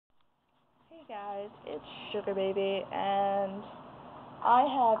Hey guys, it's Sugar Baby, and I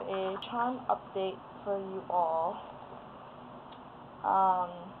have a charm update for you all.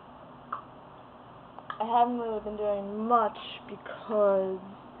 Um, I haven't really been doing much because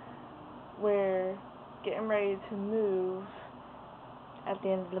we're getting ready to move at the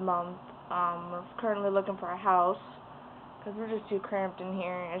end of the month. We're currently looking for a house because we're just too cramped in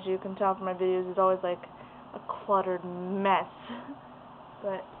here. As you can tell from my videos, it's always like a cluttered mess.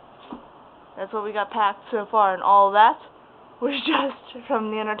 But that's what we got packed so far, and all of that was just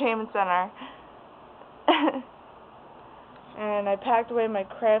from the entertainment center. And I packed away my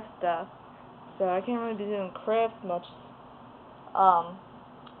craft stuff, so I can't really be doing crafts much.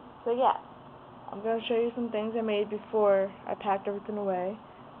 So yeah, I'm gonna show you some things I made before I packed everything away.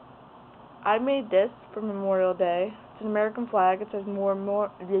 I made this for Memorial Day. It's an American flag. It says Memorial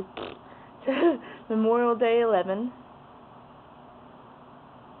Day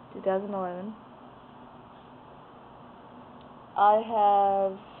 2011. I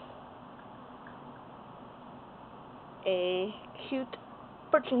have a cute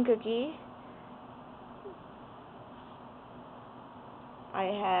fortune cookie. I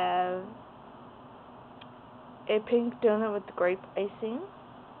have a pink donut with grape icing.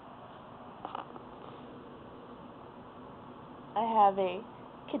 I have a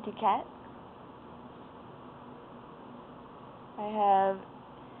kitty cat. I have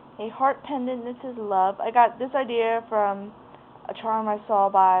a heart pendant that says love. I got this idea from a charm I saw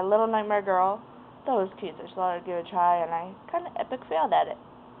by Little Nightmare Girl. That was cute, so I thought I'd give it a try, and I kind of epic failed at it.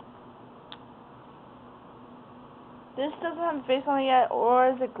 This doesn't have a face on it yet, or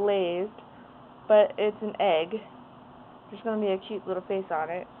is it glazed, but it's an egg. There's going to be a cute little face on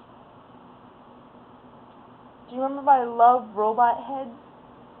it. Do you remember my Love Robot heads?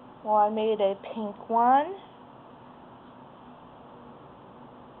 Well, I made a pink one,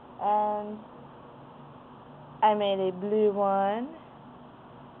 and I made a blue one,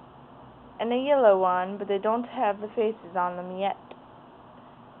 and a yellow one, but they don't have the faces on them yet.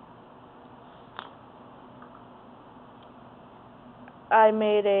 I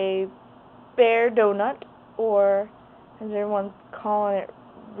made a bear donut, or as everyone's calling it,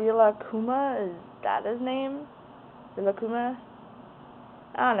 Rilakkuma. Is that his name? Rilakkuma?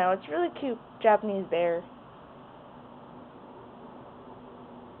 I don't know, it's a really cute Japanese bear.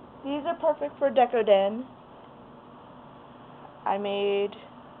 These are perfect for Deco Den. I made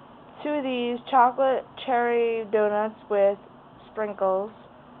 2 of these chocolate cherry donuts with sprinkles.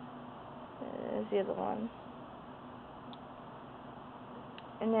 There's the other one.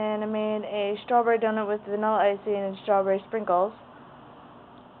 And then I made a strawberry donut with vanilla icing and strawberry sprinkles.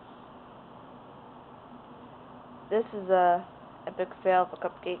 This is a epic fail of a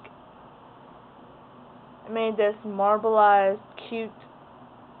cupcake. I made this marbleized cute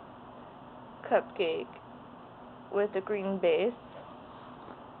cupcake with a green base.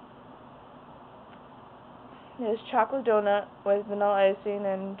 This chocolate donut with vanilla icing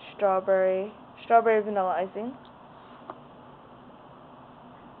and strawberry vanilla icing.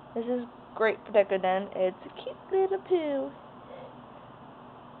 This is great for Deco Den. It's a cute little poo.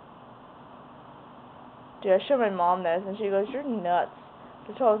 Dude, I showed my mom this, and she goes, "You're nuts." I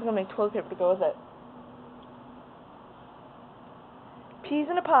told her I was going to make toilet paper to go with it. Peas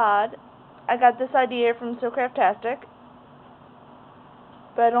in a pod. I got this idea from So Craftastic,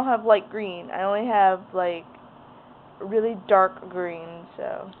 but I don't have light green. I only have, like, really dark green,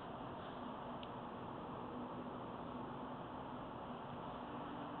 so.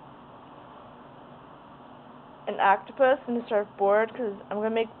 An octopus and a surfboard, because I'm going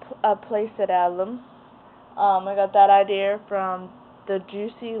to make a playset out of them. I got that idea from the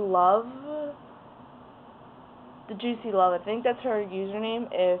Juicy Love. I think that's her username.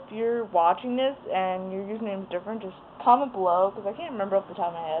 If you're watching this and your username is different, just comment below, because I can't remember off the top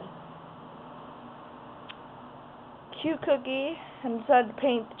of my head. Cute cookie, and decided to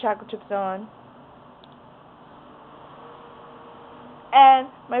paint the chocolate chips on. And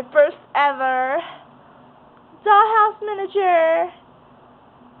my first ever dollhouse miniature.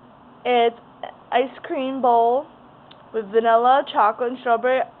 It's ice cream bowl with vanilla, chocolate, and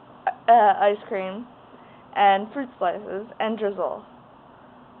strawberry ice cream, and fruit slices, and drizzle.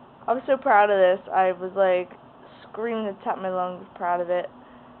 I was so proud of this. I was like screaming at the top of my lungs, proud of it,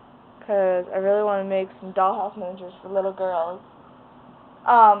 because I really want to make some dollhouse miniatures for little girls.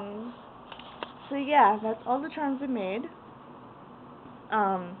 So yeah, that's all the charms I made.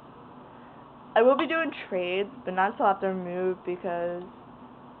 I will be doing trades, but not until after I move, because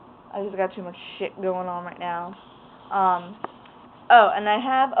I just got too much shit going on right now. Oh, and I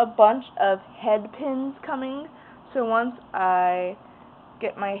have a bunch of head pins coming, so once I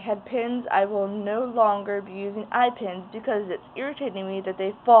get my head pins, I will no longer be using eye pins because it's irritating me that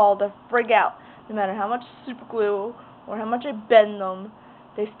they fall the frig out. No matter how much super glue or how much I bend them,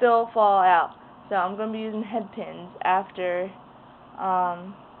 they still fall out. So I'm going to be using head pins after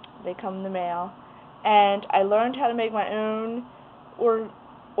they come in the mail. And I learned how to make my own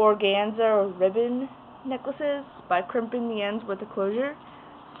organza or ribbon necklaces by crimping the ends with a closure.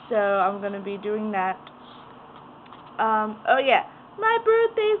 So I'm going to be doing that. Oh yeah, my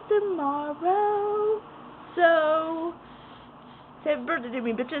birthday's tomorrow, so say happy birthday to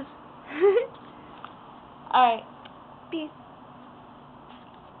me, bitches. Alright, peace.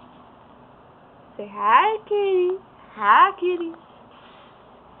 Say hi, kitty. Hi, kitty.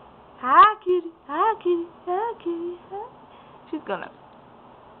 Hi, kitty. Hi, kitty. Hi, kitty. Hi. She's gonna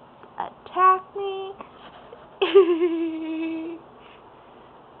attack me.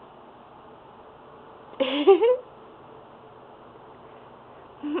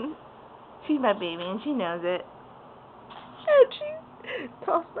 She's my baby and she knows it. And she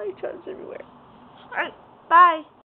tossed my toes everywhere. Alright, bye.